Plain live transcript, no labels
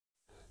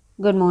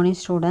Good morning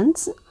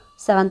students.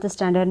 7th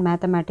standard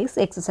mathematics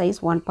exercise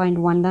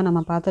 1.1 தான்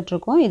நம்ம பார்த்துட்டு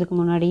இருக்கோம். இதுக்கு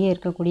முன்னாடியே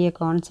இருக்கக்கூடிய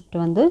கான்செப்ட்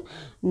வந்து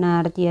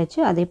நடத்தியாச்சு.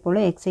 அதே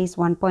போல exercise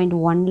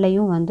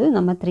 1.1லையும் வந்து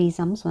நம்ம 3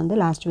 sums வந்து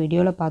லாஸ்ட்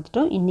வீடியோல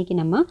பார்த்துட்டோம். இன்னைக்கு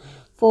நம்ம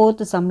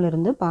 4th sumல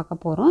இருந்து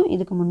பார்க்க போறோம்.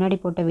 இதுக்கு முன்னாடி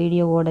போட்ட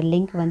வீடியோவோட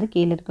லிங்க் வந்து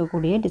கீழ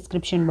இருக்கக்கூடிய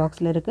description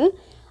boxல இருக்கு.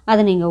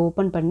 அதை நீங்க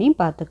ஓபன் பண்ணி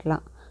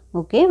பார்த்துக்கலாம்.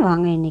 ஓகே,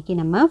 வாங்க இன்னைக்கு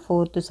நம்ம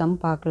 4th sum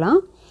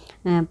பார்க்கலாம்.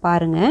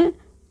 பாருங்க,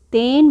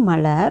 தேன்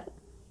மலர்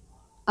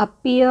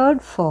appeared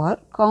for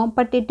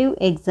competitive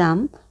exam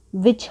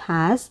which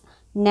has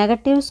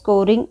negative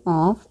scoring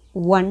of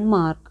 1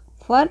 mark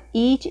for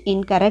each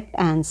incorrect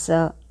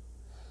answer.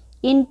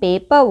 In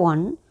paper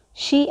 1,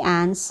 she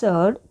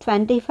answered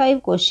 25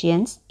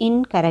 questions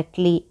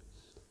incorrectly,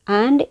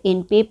 and in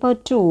paper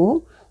 2,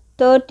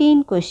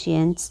 13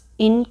 questions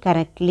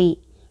incorrectly.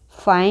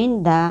 Find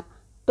the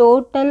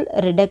total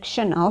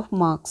reduction of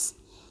marks.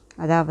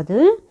 அதாவது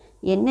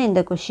என்ன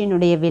இந்த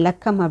கொஷினுடைய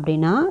விளக்கம்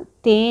அப்படின்னா,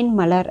 தேன்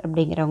மலர்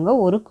அப்படிங்கிறவங்க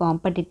ஒரு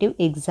competitive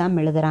exam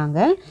எழுதுகிறாங்க.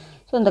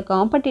 So அந்த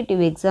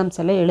competitive exams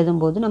எல்லாம்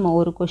எழுதும்போது நம்ம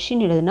ஒரு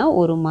கொஷின் எழுதுனா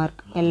ஒரு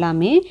மார்க்,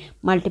 எல்லாமே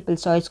மல்டிபிள்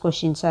சாய்ஸ்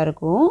கொஷின்ஸாக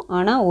இருக்கும்.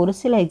 ஆனால் ஒரு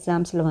சில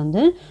எக்ஸாம்ஸில்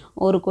வந்து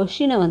ஒரு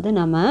கொஷினை வந்து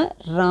நம்ம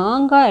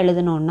ராங்காக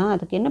எழுதணுன்னா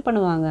அதுக்கு என்ன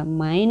பண்ணுவாங்க,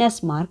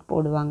 மைனஸ் மார்க்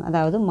போடுவாங்க,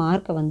 அதாவது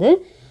மார்க்கை வந்து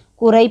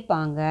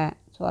குறைப்பாங்க.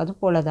 ஸோ அது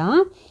போல தான்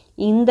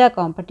இந்த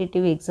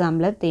காம்படிட்டிவ்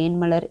எக்ஸாமில்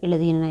தேன்மலர்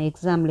எழுதின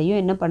எக்ஸாம்லேயும்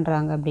என்ன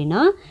பண்ணுறாங்க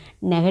அப்படின்னா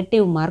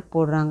நெகட்டிவ் மார்க்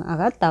போடுறாங்க.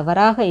 ஆக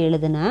தவறாக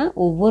எழுதின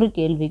ஒவ்வொரு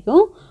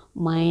கேள்விக்கும்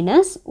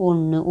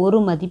 -1 ஒரு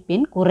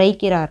மதிப்பெண்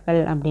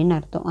குறைக்கிறார்கள் அப்படின்னு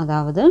அர்த்தம்.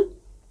 அதாவது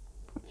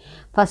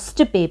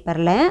ஃபஸ்ட்டு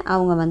பேப்பரில்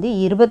அவங்க வந்து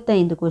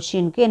 25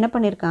 கொஷினுக்கு என்ன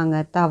பண்ணியிருக்காங்க,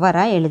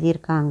 தவறாக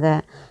எழுதியிருக்காங்க.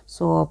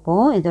 ஸோ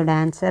அப்போது இதோட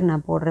ஆன்சர்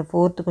நான் போடுறேன்.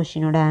 4th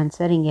கொஷினோட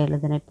ஆன்சர் இங்கே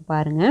எழுதுகிறேன். இப்போ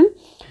பாருங்கள்,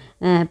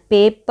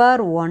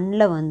 பேப்பர்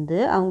 1ல் வந்து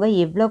அவங்க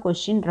எவ்வளோ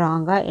கொஷின்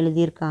ராங்காக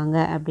எழுதியிருக்காங்க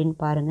அப்படின்னு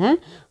பாருங்கள்.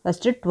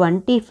 ஃபஸ்ட்டு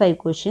 25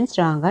 கொஷின்ஸ்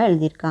ராங்காக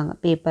எழுதியிருக்காங்க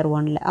பேப்பர்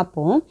 1ல்.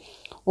 அப்போது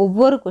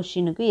ஒவ்வொரு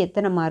கொஷினுக்கு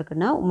எத்தனை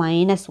மார்க்குனா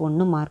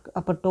 -1 மார்க்.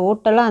 அப்போ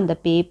டோட்டலாக அந்த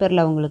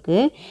பேப்பரில் அவங்களுக்கு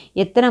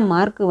எத்தனை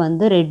மார்க்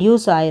வந்து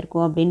ரெடியூஸ்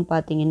ஆகிருக்கும் அப்படின்னு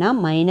பார்த்தீங்கன்னா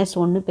 -1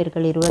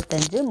 ×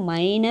 25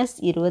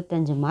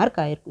 -25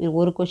 மார்க் ஆகிருக்கும்.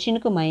 ஒரு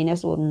கொஷினுக்கு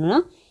 -1னா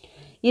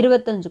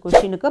 25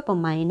 கொஷினுக்கு அப்போ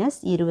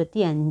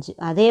 -25.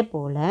 அதே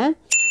போல்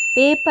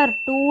பேப்பர்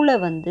 2ல்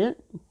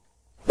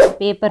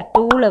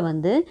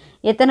வந்து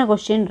எத்தனை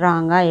கொஷின்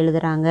ராங்காக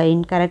எழுதுகிறாங்க,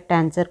 இன்கரெக்ட்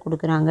ஆன்சர்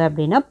கொடுக்குறாங்க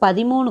அப்படின்னா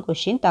 13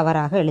 கொஷின்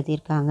தவறாக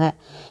எழுதியிருக்காங்க.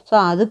 ஸோ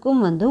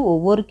அதுக்கும் வந்து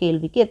ஒவ்வொரு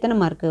கேள்விக்கு எத்தனை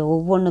மார்க்கு,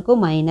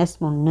 ஒவ்வொன்றுக்கும்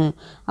 -1.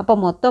 அப்போ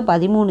மொத்தம்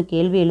 13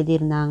 கேள்வி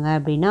எழுதியிருந்தாங்க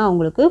அப்படின்னா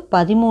அவங்களுக்கு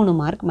 13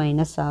 மார்க்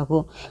மைனஸ்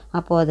ஆகும்.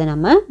 அப்போது அதை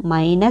நம்ம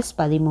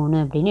 -13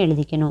 அப்படின்னு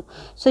எழுதிக்கணும்.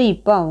 ஸோ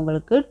இப்போ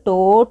அவங்களுக்கு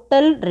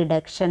டோட்டல்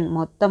ரிடக்ஷன்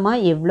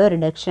மொத்தமாக எவ்வளோ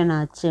ரிடக்ஷன்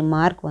ஆச்சு,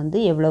 மார்க் வந்து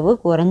எவ்வளவு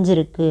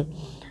குறைஞ்சிருக்கு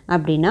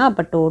அப்படின்னா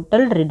அப்போ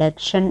டோட்டல்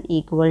ரிடக்ஷன்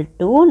ஈக்குவல்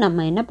டு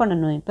நம்ம என்ன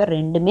பண்ணணும், இப்போ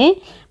ரெண்டுமே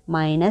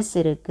மைனஸ்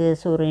இருக்குது.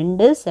 So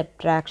 2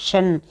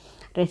 subtraction,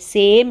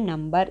 same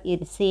number,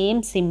 same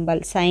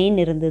symbol sign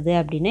இருந்தது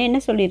அப்படின்னா என்ன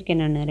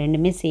சொல்லியிருக்கேன் நான்,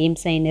 ரெண்டுமே சேம்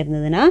சைன்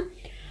இருந்ததுன்னா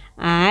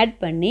ஆட்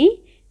பண்ணி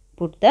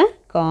புட் த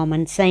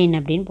காமன் சைன்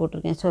அப்படின்னு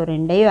போட்டிருக்கேன். ஸோ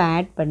ரெண்டையும்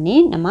ஆட் பண்ணி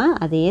நம்ம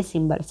அதே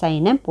சிம்பல்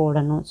சைனை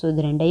போடணும். ஸோ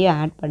இது ரெண்டையும்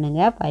ஆட்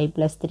பண்ணுங்கள்.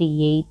 5 + 3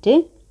 8,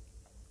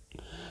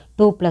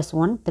 2 +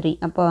 1 3.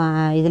 அப்போ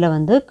இதில்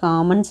வந்து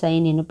காமன்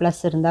சைன் இன்னும் ப்ளஸ்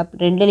இருந்தால்,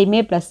 ரெண்டுலேயுமே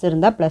ப்ளஸ்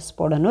இருந்தால் ப்ளஸ்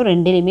போடணும்,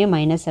 ரெண்டுலேயுமே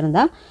மைனஸ்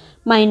இருந்தால்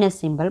மைனஸ்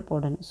சிம்பிள்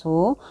போடணும். So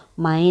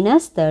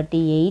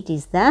 -38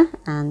 is the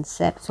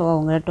answer. So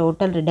அவங்க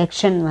டோட்டல்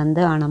ரிடக்ஷன்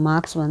வந்து ஆன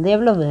மார்க்ஸ் வந்து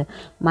எவ்வளவு,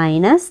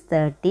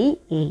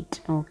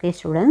 -38. ஓகே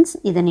ஸ்டூடெண்ட்ஸ்,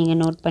 இதை நீங்கள்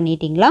நோட்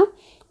பண்ணிட்டீங்களா?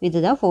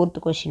 இதுதான் 4th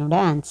கொஷினோட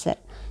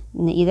ஆன்சர்.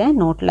 இதை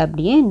நோட்டில்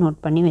அப்படியே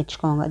நோட் பண்ணி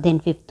வச்சுக்கோங்க.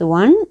 தென் 5th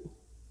one,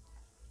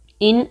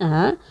 in a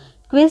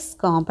quiz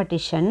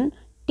competition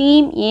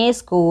Team A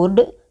scored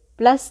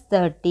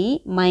 +30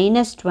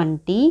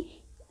 -20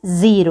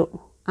 0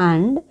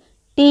 and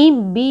Team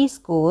B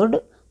scored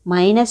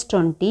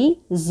 -20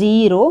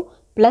 0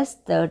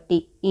 +30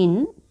 in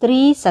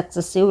 3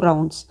 successive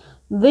rounds.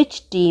 Which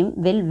team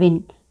will win?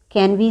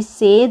 Can we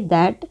say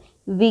that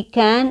we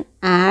can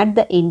add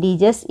the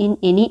integers in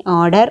any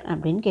order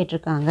அப்படின்னு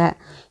கேட்டிருக்காங்க.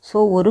 So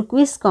ஒரு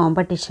quiz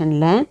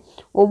காம்படிஷனில்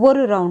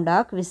ஒவ்வொரு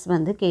ரவுண்டாக quiz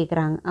வந்து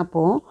கேட்குறாங்க.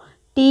 அப்போது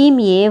team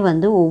A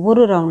வந்து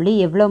ஒவ்வொரு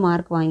ரவுண்ட்லேயும் எவ்வளோ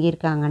மார்க்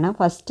வாங்கியிருக்காங்கன்னா,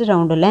 ஃபஸ்ட்டு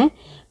ரவுண்டில்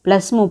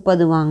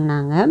 +30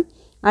 வாங்கினாங்க.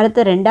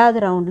 அடுத்த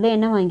 2வது ரவுண்டில்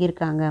என்ன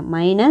வாங்கியிருக்காங்க,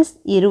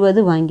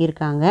 -20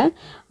 வாங்கியிருக்காங்க.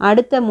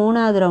 அடுத்த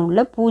 3வது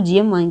ரவுண்டில்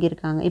 0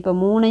 வாங்கியிருக்காங்க. இப்போ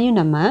 3ஐயும்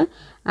நம்ம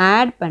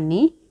ஆட்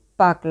பண்ணி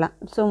பார்க்கலாம்.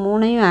 ஸோ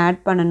 3ஐயும்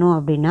ஆட் பண்ணணும்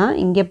அப்படின்னா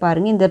இங்கே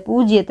பாருங்கள், இந்த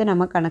 0த்தை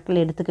நம்ம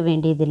கணக்கில் எடுத்துக்க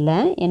வேண்டியதில்லை.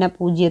 ஏன்னா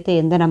 0த்தை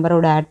எந்த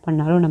நம்பரோட ஆட்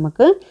பண்ணாலும்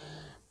நமக்கு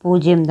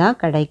 0 தான்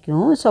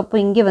கிடைக்கும். ஸோ அப்போ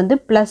இங்கே வந்து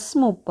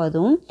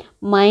 +30ம்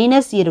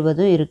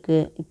 -20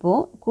 இருக்குது.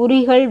 இப்போது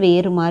குறிகள்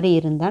வேறு மாதிரி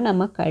இருந்தால்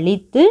நம்ம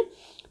கழித்து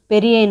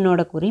பெரிய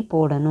எண்ணோட குறி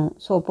போடணும்.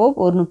 ஸோ அப்போது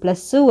ஒரு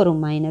ப்ளஸ்ஸு ஒரு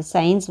மைனஸ்,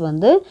 சைன்ஸ்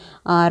வந்து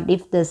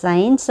if the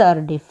science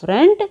are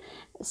different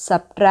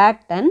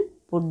subtract and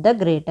put the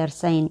greater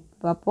sign.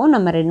 அப்போது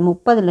நம்ம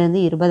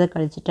 30லேருந்து 20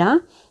 கழிச்சிட்டா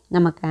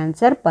நமக்கு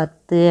ஆன்சர்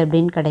 10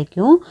 அப்படின்னு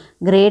கிடைக்கும்.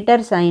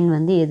 கிரேட்டர் சைன்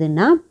வந்து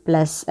எதுனா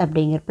ப்ளஸ்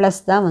அப்படிங்கிற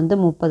ப்ளஸ் தான் வந்து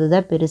 30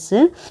 தான் பெருசு.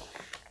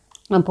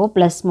 அப்போது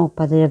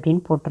 +30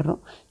 அப்படின்னு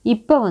போட்டுடுறோம்.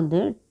 இப்போ வந்து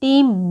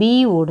டீம் பி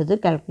ஓடுது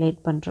கால்குலேட்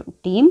பண்ணுறோம்.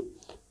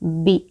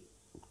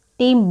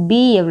 டீம்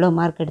பி எவ்வளோ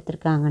மார்க்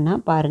எடுத்திருக்காங்கன்னா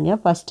பாருங்கள்,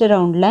 ஃபஸ்ட்டு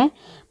ரவுண்டில்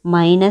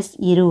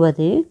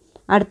 -20,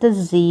 அடுத்தது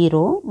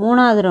 0,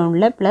 மூணாவது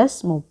ரவுண்டில்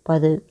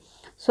 +30.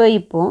 ஸோ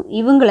இப்போது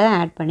இவங்கள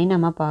ஆட் பண்ணி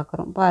நம்ம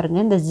பார்க்குறோம்.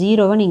 பாருங்கள், இந்த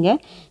 0வை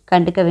நீங்கள்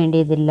கண்டுக்க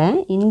வேண்டியதில்லை.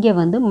 இங்கே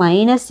வந்து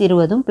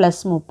 -20ம்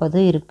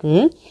 +30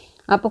 இருக்குது.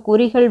 அப்போ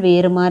குறிகள்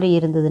வேறு மாதிரி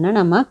இருந்ததுன்னா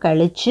நம்ம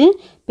கழித்து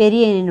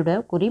பெரிய எண்ணோட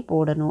குறி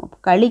போடணும்.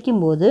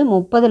 கழிக்கும்போது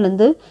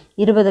 30லேருந்து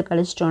 20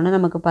 கழிச்சிட்டோன்னா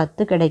நமக்கு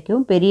 10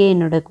 கிடைக்கும். பெரிய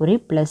எண்ணோட குறி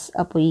ப்ளஸ்.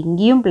 அப்போ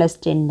இங்கேயும்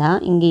 +10 தான்,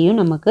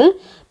 இங்கேயும் நமக்கு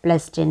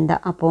 +10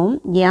 தான். அப்போ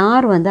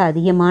யார் வந்து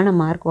அதிகமான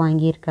மார்க்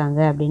வாங்கியிருக்காங்க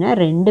அப்படின்னா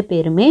 2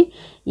 பேருமே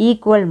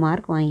ஈக்குவல்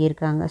மார்க்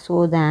வாங்கியிருக்காங்க. ஸோ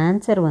த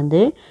ஆன்சர்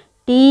வந்து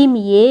team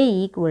A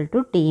equal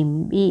to team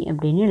B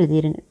அப்படின்னு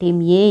எழுதிருங்க.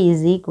 Team A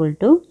is equal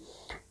to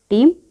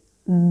team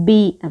B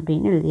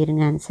அப்படின்னு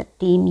எழுதிருங்க. Answer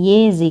team A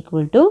is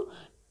equal to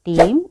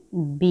team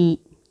B.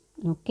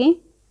 Okay,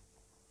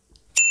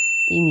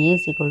 team A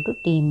is equal to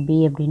team B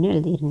அப்படின்னு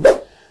எழுதிருங்க.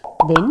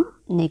 Then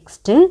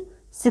next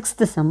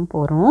 6th some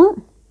போகிறோம்.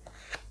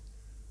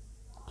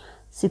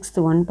 6th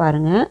one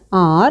பாருங்கள்.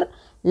 R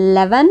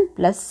 11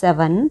 +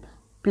 7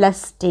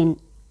 + 10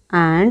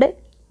 and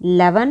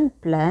 11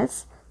 +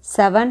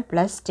 7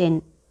 + 10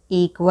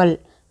 equal.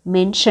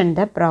 mention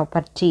the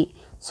property.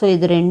 So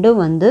இது ரெண்டும்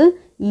வந்து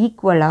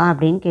ஈக்குவலா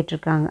அப்படின்னு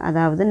கேட்டிருக்காங்க.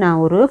 அதாவது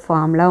நான் ஒரு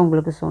ஃபார்முலா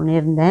உங்களுக்கு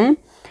சொல்லியிருந்தேன்.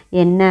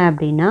 என்ன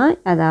அப்படின்னா,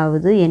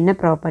 அதாவது என்ன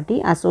ப்ராப்பர்ட்டி,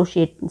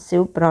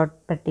 அசோசியேட்டிவ்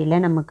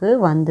ப்ராப்பர்ட்டியில் நமக்கு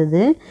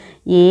வந்தது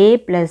a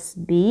 +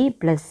 b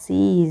 + c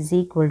is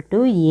equal to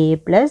a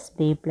 + b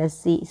 +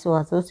 c. So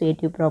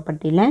associative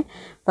ப்ராப்பர்ட்டியில்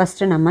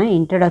first நம்ம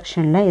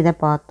இன்ட்ரடக்ஷனில் இதை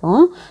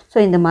பார்த்தோம். ஸோ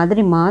இந்த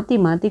மாதிரி மாற்றி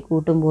மாற்றி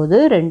கூட்டும்போது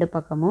ரெண்டு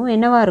பக்கமும்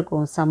என்னவாக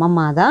இருக்கும்,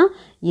 சமமாக தான்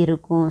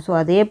இருக்கும். ஸோ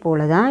அதே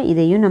போல் தான்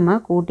இதையும் நம்ம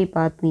கூட்டி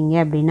பார்த்தீங்க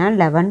அப்படின்னா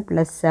 11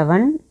 +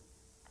 7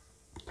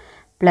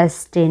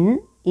 + 10,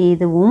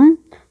 இதுவும்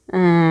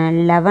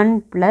 11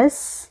 +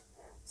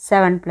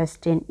 7 +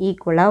 10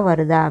 ஈக்குவலாக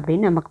வருதா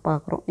அப்படின்னு நமக்கு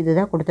பார்க்குறோம்.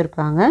 இதுதான்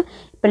கொடுத்துருக்காங்க.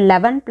 இப்போ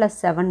 11 +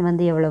 7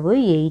 வந்து எவ்வளவு,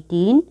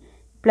 18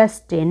 +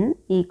 10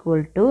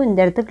 ஈக்குவல் டு, இந்த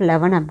இடத்துக்கு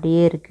 11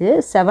 அப்படியே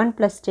இருக்குது. 7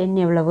 + 10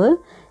 எவ்வளவு,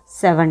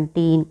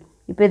 17.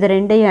 இப்போ இது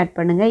ரெண்டையும் ஆட்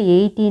பண்ணுங்கள்.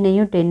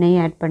 18ஐயும்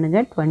 10ஐயும் ஆட்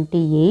பண்ணுங்கள்,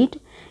 28.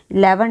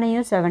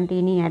 11ஐயும்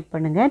 17ஐயும் ஆட்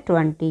பண்ணுங்கள்,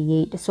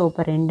 28. ஸோ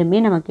இப்போ ரெண்டுமே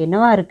நமக்கு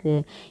என்னவாக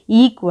இருக்குது,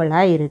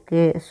 ஈக்குவலாக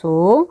இருக்குது. ஸோ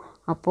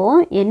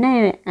அப்போது என்ன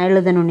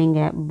எழுதணும்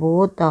நீங்கள்,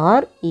 போத்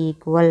ஆர்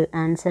ஈக்குவல்.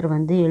 ஆன்சர்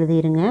வந்து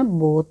எழுதிருங்க.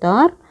 போத்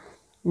ஆர்,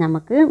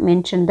 நமக்கு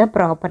மென்ஷன் த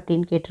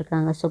ப்ராப்பர்ட்டின்னு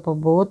கேட்டிருக்காங்க. ஸோ இப்போ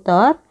போத்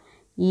ஆர்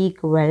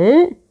ஈக்குவல்.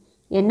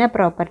 என்ன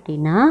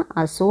ப்ராப்பர்ட்டினா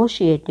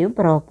அசோசியேட்டிவ்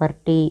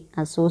ப்ராப்பர்ட்டி.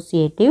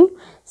 அசோசியேட்டிவ்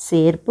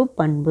சேர்ப்பு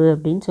பண்பு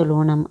அப்படின்னு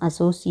சொல்லுவோம் நம்ம.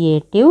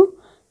 Associative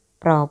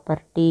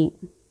property.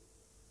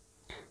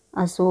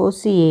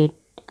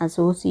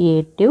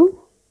 அசோசியேட்டிவ்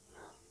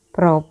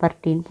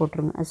ப்ராப்பர்ட்டின்னு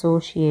போட்டுருங்க.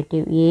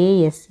 Associative,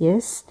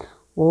 ASSOCIATIVE.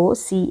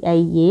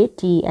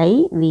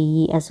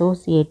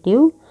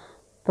 Associative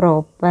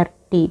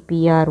property,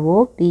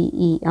 PROPERTY.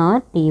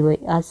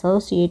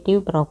 Associative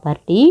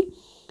property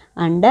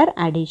under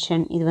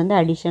addition. இது வந்து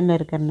அடிஷனில்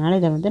இருக்கிறதுனால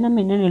இதை வந்து நம்ம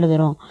என்ன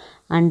எழுதுகிறோம்,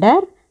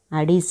 அண்டர்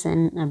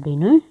அடிஷன்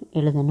அப்படின்னு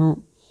எழுதணும்.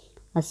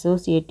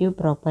 Associative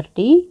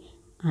property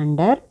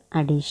under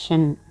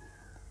addition.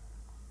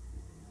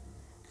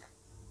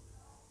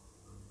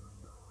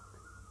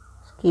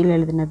 கீழே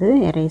எழுதுனது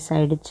எரேஸ்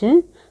ஆகிடுச்சு.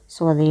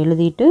 ஸோ அதை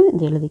எழுதிட்டு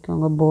இது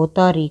எழுதிக்கோங்க. Both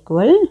are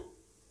equal.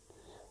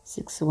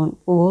 6.1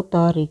 both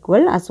are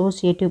equal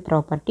associative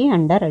property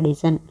under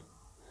addition.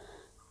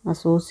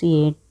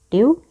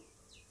 Associative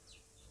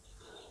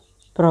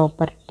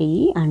property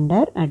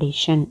under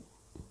addition.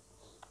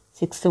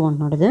 6th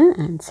ஒன்னோடது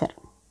answer.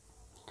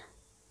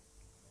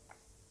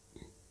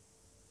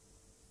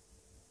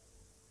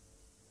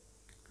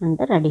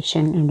 Under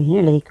addition அப்படின்னு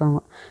எழுதிக்கோங்க.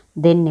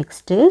 தென்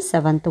நெக்ஸ்ட்டு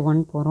 7th ஒன்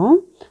போகிறோம்.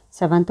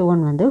 7th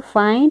ஒன் வந்து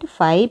find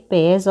 5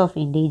 pairs of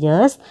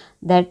integers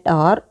that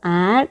are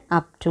add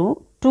up to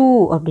 2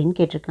 அப்படின்னு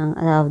கேட்டிருக்காங்க.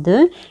 அதாவது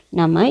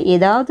நம்ம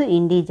ஏதாவது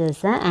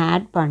இன்டீஜர்ஸை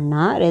add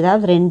பண்ணால்,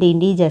 ஏதாவது 2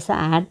 இன்டீஜர்ஸை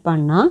ஆட்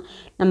பண்ணால்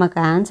நமக்கு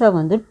ஆன்சர்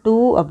வந்து 2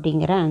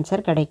 அப்படிங்கிற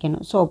ஆன்சர்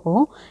கிடைக்கணும். ஸோ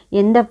அப்போது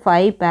எந்த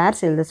 5 pairs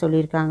எழுத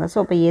சொல்லியிருக்காங்க. ஸோ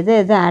அப்போ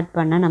எதை ஆட்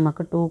பண்ணால்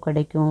நமக்கு 2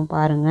 கிடைக்கும்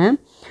பாருங்கள்.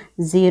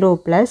 0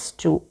 +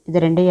 2 இது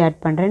ரெண்டையும் ஆட்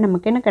பண்ணுறேன்,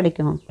 நமக்கு என்ன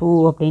கிடைக்கும், 2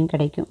 அப்படின்னு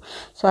கிடைக்கும்.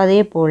 ஸோ அதே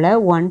போல்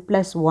 1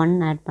 + 1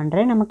 ஆட்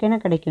பண்ணுறேன், நமக்கு என்ன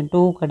கிடைக்கும்,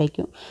 2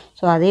 கிடைக்கும்.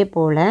 ஸோ அதே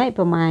போல்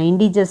இப்போ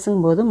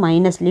இன்டீஜர்ஸுங்கும் போது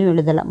மைனஸ்லேயும்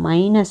எழுதலாம்.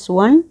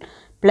 -1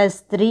 +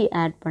 3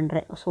 ஆட்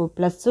பண்ணுறேன். ஸோ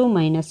ப்ளஸ்ஸும்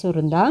மைனஸும்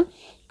இருந்தால்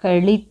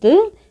கழித்து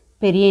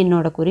பெரிய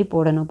எண்ணோட குறி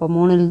போடணும். இப்போ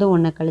 3லேருந்து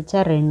 1 கழிச்சா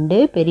 2,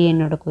 பெரிய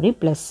எண்ணோட குறி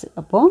ப்ளஸ்.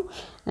 அப்போது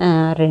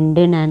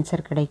 2ன்னு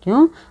ஆன்சர்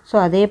கிடைக்கும். ஸோ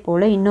அதே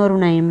போல் இன்னொரு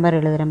நம்பர்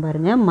எழுதுகிறேன்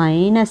பாருங்கள்.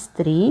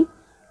 -3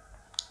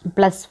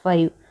 +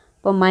 5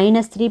 இப்போ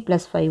 -3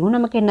 + 5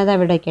 நமக்கு என்னதான்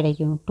விடை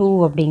கிடைக்கும் 2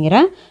 அப்படிங்கிற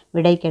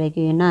விடை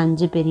கிடைக்கும். ஏன்னா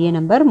 5 பெரிய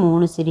நம்பர்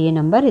 3 சிறிய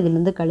நம்பர்,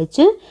 இதுலேருந்து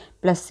கழித்து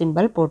ப்ளஸ்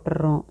சிம்பிள்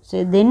போட்டுடுறோம். ஸோ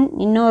தென்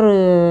இன்னொரு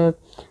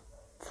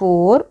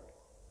 4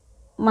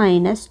 -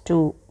 2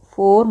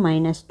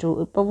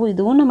 இப்போ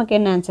இதுவும் நமக்கு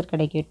என்ன ஆன்சர்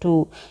கிடைக்கும் 2.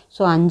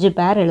 ஸோ 5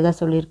 பேர் எழுத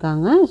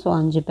சொல்லியிருக்காங்க. ஸோ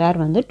 5 பேர்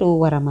வந்து 2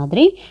 வர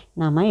மாதிரி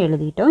நாம்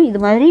எழுதிட்டோம்.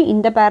 இது மாதிரி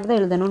இந்த பேர் தான்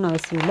எழுதணும்னு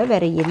அவசியம் இல்லை,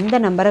 வேறு எந்த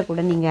நம்பரை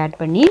கூட நீங்கள் ஆட்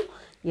பண்ணி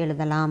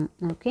எழுதலாம்.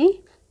 ஓகே,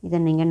 இதை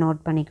நீங்கள் நோட்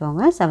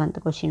பண்ணிக்கோங்க. 7th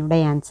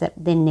கொஷினுடைய answer.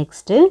 Then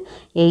next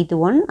 8th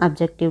one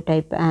objective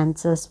type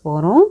answers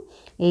போகிறோம்.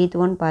 8th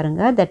one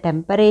பாருங்கள். த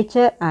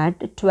temperature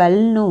at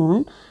 12 noon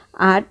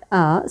at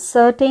a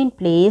certain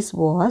place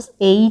was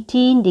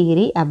 18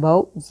 degree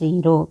above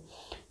 0.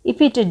 If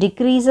it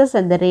decreases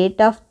at the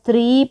rate of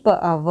 3 per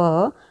hour,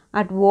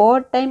 at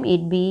what time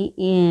it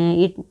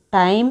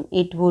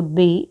would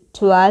be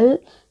 12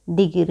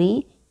 degree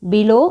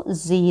below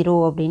 0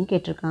 அப்படின்னு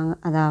கேட்டிருக்காங்க.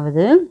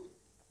 அதாவது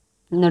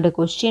என்னோட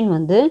question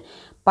வந்து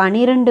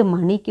 12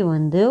 மணிக்கு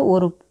வந்து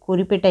ஒரு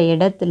குறிப்பிட்ட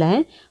இடத்துல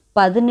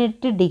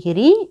 18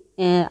 டிகிரி,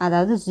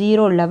 அதாவது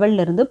 0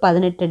 லெவல்லிருந்து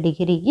 18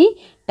 டிகிரிக்கு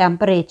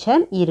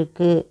டெம்பரேச்சர்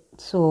இருக்குது.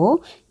 ஸோ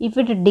இஃப்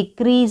இட்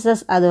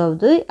டிக்ரீசஸ்,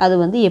 அதாவது அது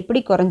வந்து எப்படி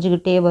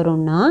குறைஞ்சிக்கிட்டே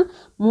வரும்னா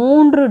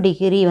 3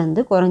 டிகிரி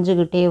வந்து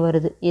குறைஞ்சிக்கிட்டே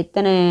வருது.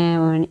 எத்தனை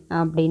மணி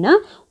அப்படின்னா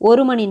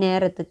 1 மணி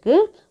நேரத்துக்கு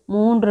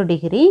 3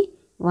 டிகிரி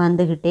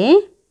வந்துக்கிட்டே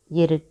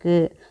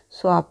இருக்குது.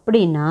 ஸோ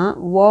அப்படின்னா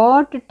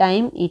what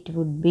time it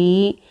would be,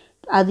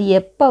 அது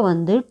எப்போ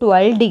வந்து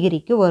 12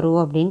 டிகிரிக்கு வரும்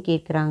அப்படின்னு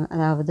கேட்குறாங்க.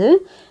 அதாவது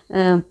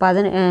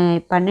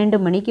 12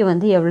 மணிக்கு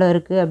வந்து எவ்வளோ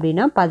இருக்குது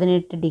அப்படின்னா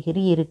 18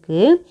 டிகிரி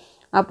இருக்குது.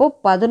 அப்போது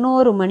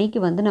 11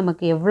 மணிக்கு வந்து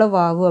நமக்கு எவ்வளவு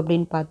ஆகும்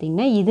அப்படின்னு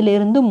பார்த்திங்கன்னா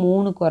இதிலிருந்து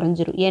 3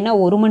 குறைஞ்சிரும். ஏன்னா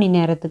 1 மணி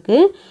நேரத்துக்கு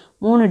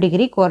 3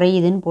 டிகிரி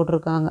குறையுதுன்னு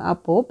போட்டிருக்காங்க.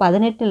 அப்போது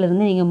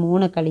 18லேருந்து நீங்கள்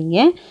 3 கழிங்க,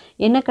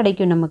 என்ன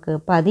கிடைக்கும் நமக்கு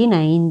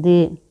 15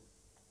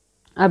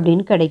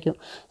 அப்படின்னு கிடைக்கும்.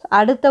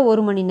 அடுத்த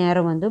 1 மணி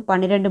நேரம் வந்து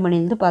 12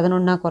 மணிலேருந்து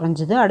 11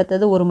 குறைஞ்சிது.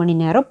 அடுத்தது 1 மணி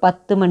நேரம்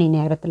 10 மணி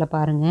நேரத்தில்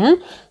பாருங்கள்.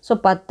 ஸோ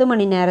 10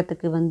 மணி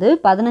நேரத்துக்கு வந்து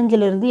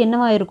 15லேருந்து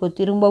என்னவாக இருக்கும்,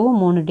 திரும்பவும்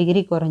 3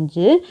 டிகிரி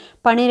குறைஞ்சி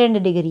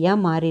 12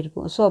 டிகிரியாக மாறி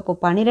இருக்கும். ஸோ அப்போ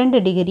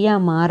 12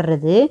 டிகிரியாக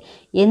மாறுறது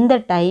எந்த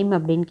டைம்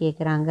அப்படின்னு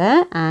கேட்குறாங்க.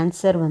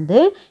 ஆன்சர் வந்து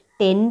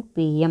 10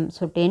 PM.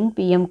 ஸோ 10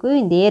 PMக்கு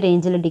இதே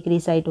ரேஞ்சில்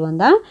டிக்ரீஸ் ஆகிட்டு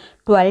வந்தால்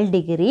 12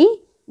 டிகிரி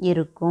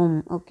இருக்கும்.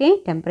 Okay,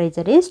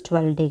 temperature is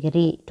 12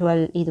 degree.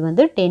 12 இது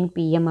வந்து 10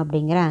 PM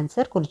அப்படிங்கிற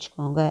answer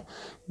குறிச்சிக்கோங்க.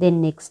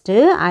 Then next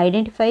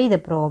identify the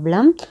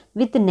problem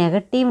with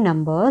negative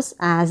numbers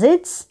as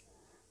it's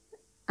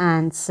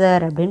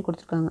answer அப்படின்னு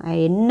கொடுத்துருக்காங்க.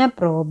 என்ன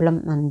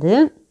ப்ராப்ளம் வந்து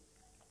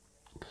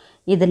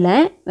இதில்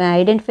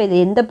ஐடென்டிஃபை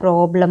எந்த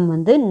ப்ராப்ளம்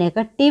வந்து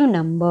negative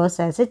numbers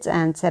as it's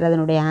answer,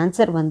 அதனுடைய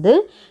ஆன்சர் வந்து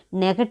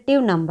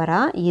நெகட்டிவ்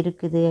நம்பராக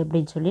இருக்குது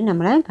அப்படின்னு சொல்லி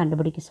நம்மளை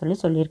கண்டுபிடிக்க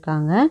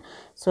சொல்லியிருக்காங்க.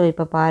 ஸோ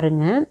இப்போ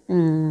பாருங்கள்,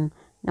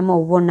 நம்ம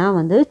ஒவ்வொன்றா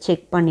வந்து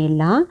செக்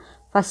பண்ணிடலாம்.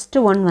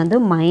 ஃபஸ்ட்டு ஒன் வந்து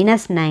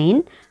 -9,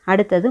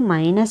 அடுத்தது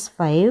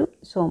 -5.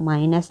 ஸோ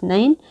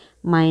 -9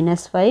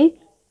 -5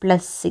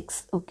 +6.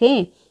 ஓகே,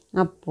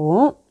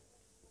 அப்போது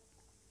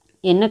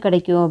என்ன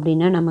கிடைக்கும்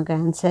அப்படின்னா நமக்கு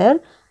ஆன்சர்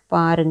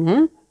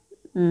பாருங்கள்,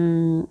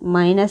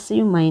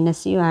 மைனஸையும்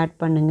ஆட்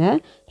பண்ணுங்கள்.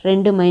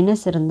 2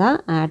 மைனஸ் இருந்தால்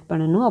ஆட்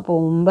பண்ணணும்.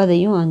 அப்போது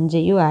 9ஐயும்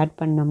 5ஐயும் ஆட்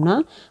பண்ணோம்னா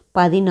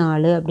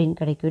 14 அப்படின்னு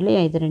கிடைக்கும்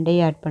இல்லையா. இது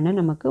 2ஐயும் ஆட் பண்ணால்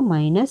நமக்கு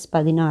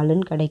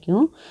 -14ன்னு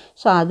கிடைக்கும்.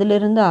 ஸோ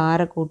அதிலிருந்து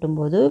 6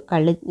 கூட்டும்போது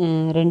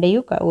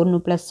 2ஐயும்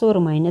 1 ப்ளஸ்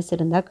ஒரு மைனஸ்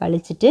இருந்தால்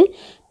கழிச்சிட்டு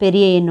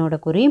பெரிய எண்ணோட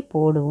குறி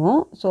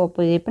போடுவோம். ஸோ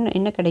அப்போ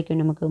என்ன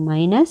கிடைக்கும் நமக்கு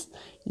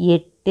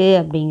 -8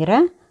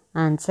 அப்படிங்கிற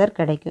ஆன்சர்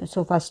கிடைக்கும். ஸோ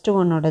ஃபஸ்ட்டு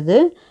ஒன்னோடது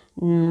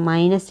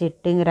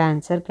 -8ங்கிற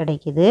ஆன்சர்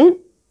கிடைக்கிது.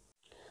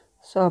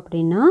 ஸோ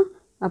அப்படின்னா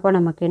அப்போ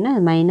நமக்கு என்ன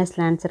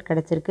மைனஸில் ஆன்சர்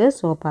கிடச்சிருக்கு.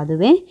 ஸோ அப்போ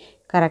அதுவே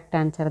கரெக்ட்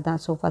ஆன்சர்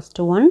தான். So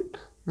first one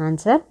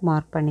answer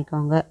mark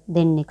பண்ணிக்கோங்க.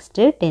 தென்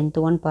நெக்ஸ்ட்டு 10th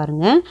ஒன்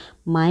பாருங்கள்.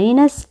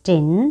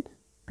 -10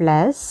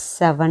 +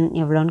 7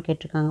 எவ்வளோன்னு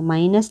கேட்டிருக்காங்க.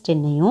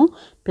 -10ஐயும்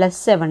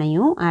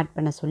 +7ஐயும் ஆட்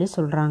பண்ண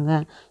சொல்கிறாங்க.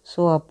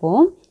 ஸோ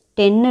அப்போது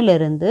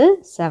 10லேருந்து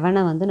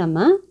 7ஐ வந்து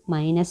நம்ம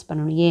மைனஸ்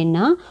பண்ணணும்.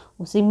 ஏன்னா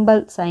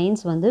சிம்பிள்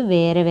சைன்ஸ் வந்து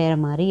வேறு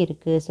மாதிரி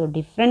இருக்குது. ஸோ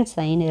டிஃப்ரெண்ட்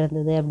சைன்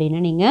இருந்தது அப்படின்னா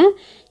நீங்கள்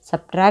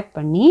சப்ட்ராக்ட்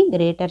பண்ணி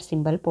கிரேட்டர்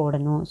சிம்பிள்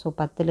போடணும். ஸோ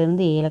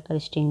 10லேருந்து 7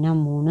 கழிச்சிட்டிங்கன்னா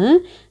 3,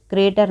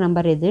 கிரேட்டர்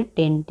நம்பர் எது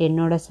 10,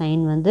 10ஓட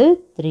சைன் வந்து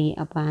 3.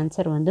 அப்போ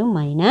ஆன்சர் வந்து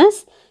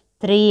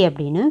 -3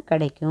 அப்படின்னு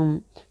கிடைக்கும்.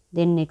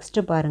 தென்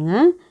நெக்ஸ்ட்டு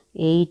பாருங்கள்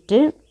 8,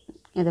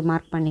 இதை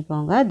மார்க்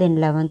பண்ணிக்கோங்க. தென்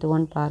 11th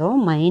ஒன்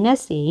பாருங்கள்.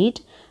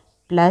 -8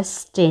 +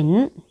 10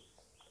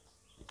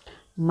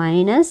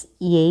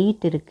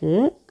 -8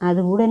 இருக்குது. அது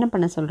கூட என்ன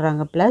பண்ண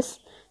சொல்கிறாங்க,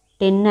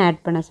 +10 ஆட்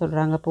பண்ண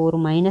சொல்கிறாங்க. இப்போ ஒரு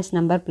மைனஸ்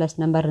நம்பர் ப்ளஸ்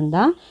நம்பர்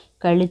இருந்தால்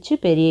கழித்து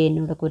பெரிய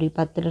எண்ணோட குறி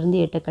 10லேருந்து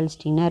 8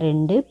 கழிச்சிட்டிங்கன்னா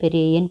 2,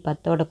 பெரிய எண்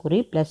 10ஓட குறி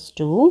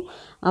 +2.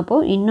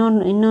 அப்போது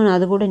இன்னொன்று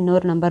அது கூட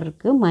இன்னொரு நம்பர்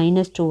இருக்குது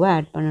 -2ஐ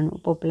ஆட் பண்ணணும்.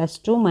 இப்போது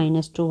 +2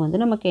 -2 வந்து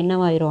நமக்கு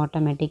என்னவாயிரும்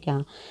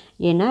ஆட்டோமேட்டிக்காக,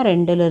 ஏன்னா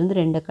 2லேருந்து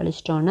 2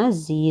 கழிச்சிட்டோன்னா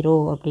 0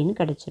 அப்படின்னு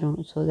கிடச்சிரும்.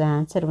 ஸோ த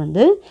ஆன்சர்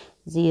வந்து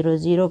 0.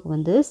 0க்கு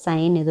வந்து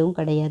சைன் எதுவும்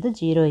கிடையாது.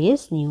 0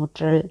 is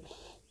neutral.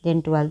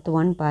 Then 12th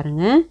one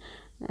பாருங்கள்.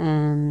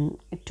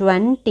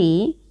 20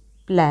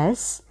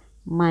 ப்ளஸ்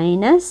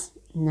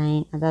 -9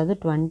 அதாவது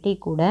 20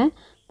 கூட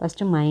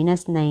ஃபஸ்ட்டு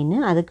 -9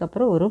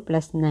 அதுக்கப்புறம் ஒரு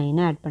 +9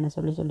 ஆட் பண்ண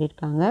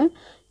சொல்லியிருக்காங்க.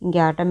 இங்கே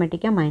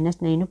ஆட்டோமேட்டிக்காக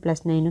 -9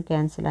 +9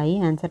 கேன்சல் ஆகி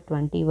ஆன்சர்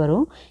 20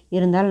 வரும்.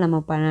 இருந்தாலும்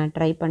நம்ம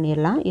ட்ரை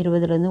பண்ணிடலாம்.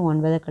 20லேருந்து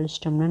 9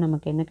 கழிச்சிட்டோம்னா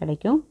நமக்கு என்ன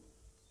கிடைக்கும்?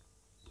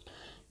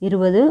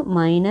 20 -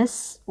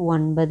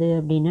 9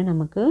 அப்படின்னு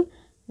நமக்கு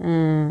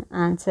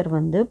ஆன்சர்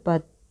வந்து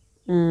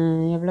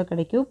எவ்வளோ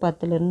கிடைக்கும்?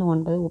 10லேருந்து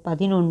 9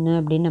 11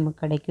 அப்படின்னு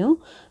நமக்கு கிடைக்கும்.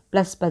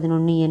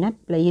 +11 ஏன்னா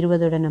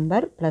 20ஓட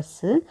நம்பர்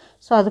ப்ளஸ்ஸு.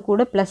 ஸோ அது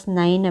கூட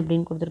 +9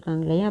 அப்படின்னு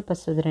கொடுத்துருக்காங்க இல்லையா? அப்போ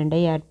இது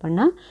ரெண்டையும் ஆட்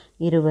பண்ணால்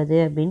 20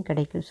 அப்படின்னு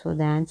கிடைக்கும். ஸோ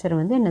த ஆன்சர்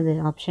வந்து என்னது?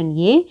 ஆப்ஷன்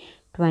ஏ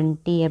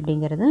 20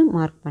 அப்படிங்கிறது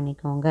மார்க்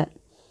பண்ணிக்கோங்க.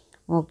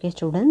 ஓகே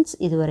ஸ்டூடெண்ட்ஸ்,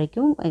 இது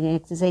வரைக்கும்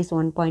எக்ஸசைஸ்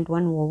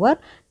 1.1 ஓவர்.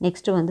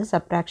 நெக்ஸ்ட்டு வந்து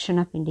சப்ட்ராக்ஷன்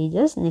ஆஃப்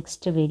இன்டீஜர்ஸ்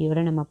நெக்ஸ்ட்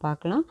வீடியோவில் நம்ம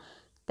பார்க்கலாம்.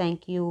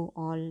 Thank you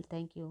all.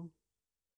 தேங்க்யூ.